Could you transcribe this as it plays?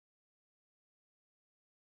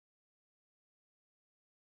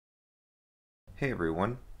Hey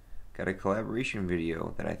everyone, got a collaboration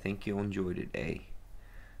video that I think you'll enjoy today.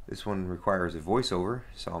 This one requires a voiceover,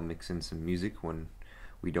 so I'll mix in some music when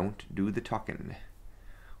we don't do the talking.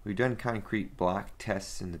 We've done concrete block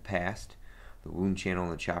tests in the past. The wound channel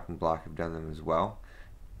and the chopping block have done them as well.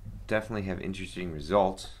 Definitely have interesting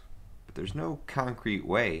results, but there's no concrete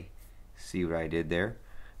way, see what I did there,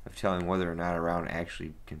 of telling whether or not a round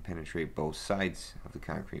actually can penetrate both sides of the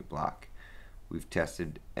concrete block. We've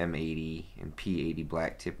tested M80 and P80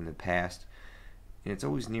 black tip in the past, and it's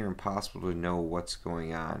always near impossible to know what's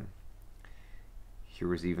going on. Here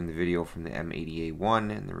was even the video from the M80A1,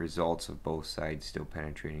 and the results of both sides still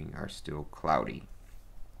penetrating are still cloudy.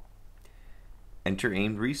 Enter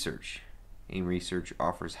A.N.G.E Research. A.N.G.E Research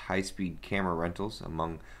offers high-speed camera rentals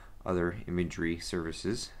among other imagery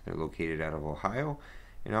services. They're located out of Ohio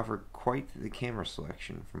and offer quite the camera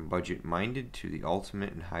selection, from budget-minded to the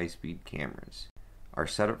ultimate in high-speed cameras. Our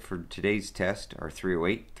setup for today's test are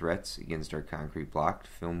 308 threats against our concrete block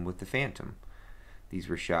filmed with the Phantom. These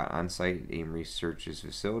were shot on site at A.N.G.E Research's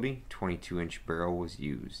facility. 22-inch barrel was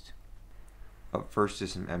used. Up first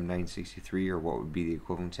is some M963, or what would be the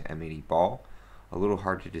equivalent to M80 ball. A little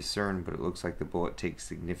hard to discern, but it looks like the bullet takes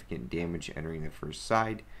significant damage entering the first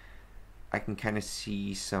side. I can kind of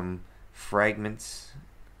see some fragments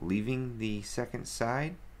leaving the second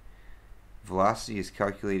side. Velocity is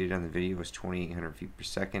calculated on the video as 2,800 feet per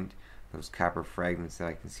second. Those copper fragments that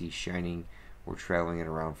I can see shining were traveling at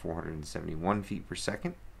around 471 feet per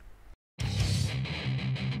second.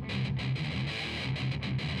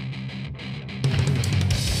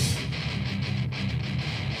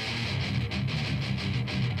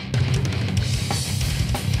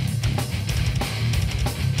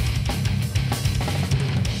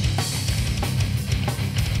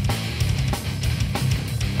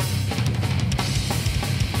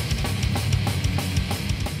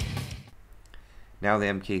 Now the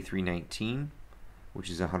MK319,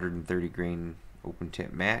 which is a 130 grain open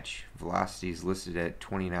tip match. Velocity is listed at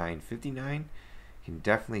 2959. Can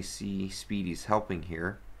definitely see speed is helping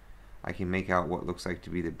here. I can make out what looks like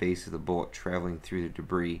to be the base of the bullet traveling through the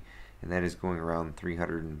debris, and that is going around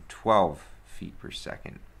 312 feet per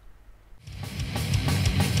second.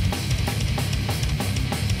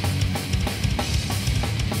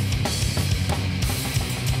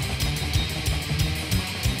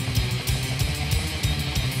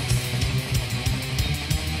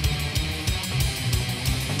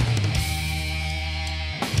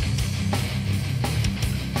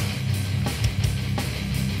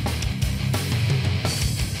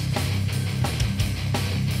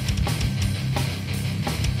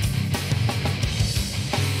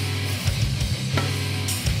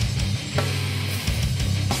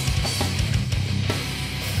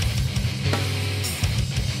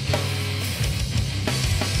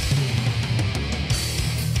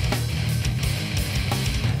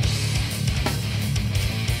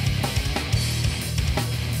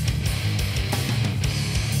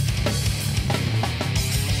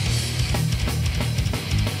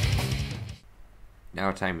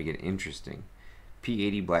 Now time to get interesting.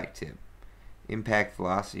 P80 black tip. Impact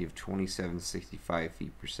velocity of 2765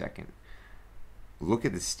 feet per second. Look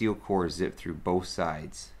at the steel core zip through both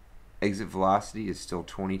sides. Exit velocity is still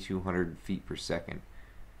 2200 feet per second.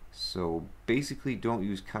 So basically don't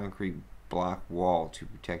use concrete block wall to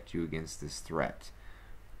protect you against this threat.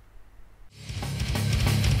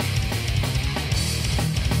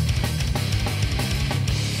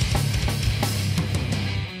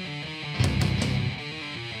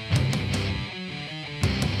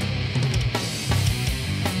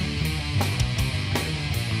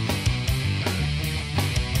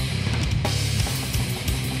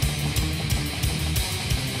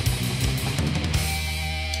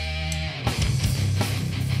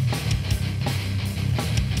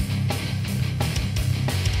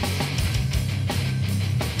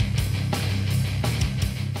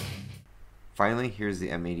 Finally, here's the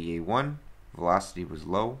M80A1. Velocity was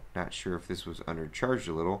low. Not sure if this was undercharged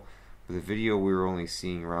a little, but the video we were only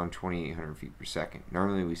seeing around 2,800 feet per second.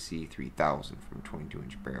 Normally we see 3,000 from a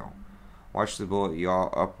 22-inch barrel. Watch the bullet yaw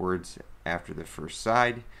upwards after the first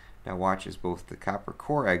side. Now watch as both the copper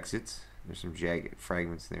core exits, there's some jagged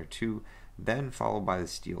fragments there too, then followed by the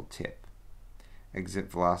steel tip.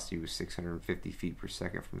 Exit velocity was 650 feet per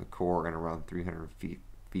second from the core and around 300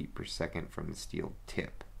 feet per second from the steel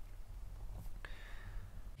tip.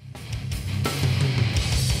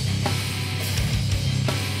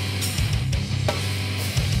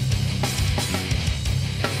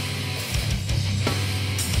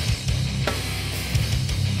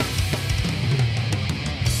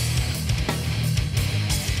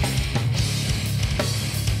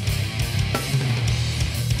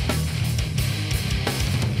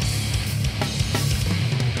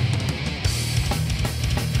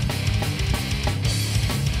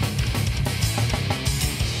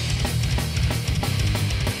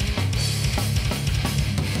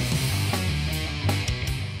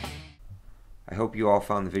 you all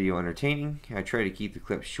found the video entertaining. I try to keep the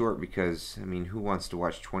clips short because, I mean, who wants to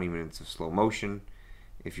watch 20 minutes of slow motion?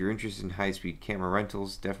 If you're interested in high-speed camera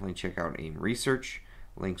rentals, definitely check out AIM Research.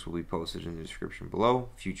 Links will be posted in the description below.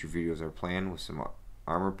 Future videos are planned with some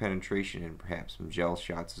armor penetration and perhaps some gel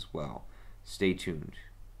shots as well. Stay tuned.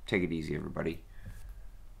 Take it easy, everybody.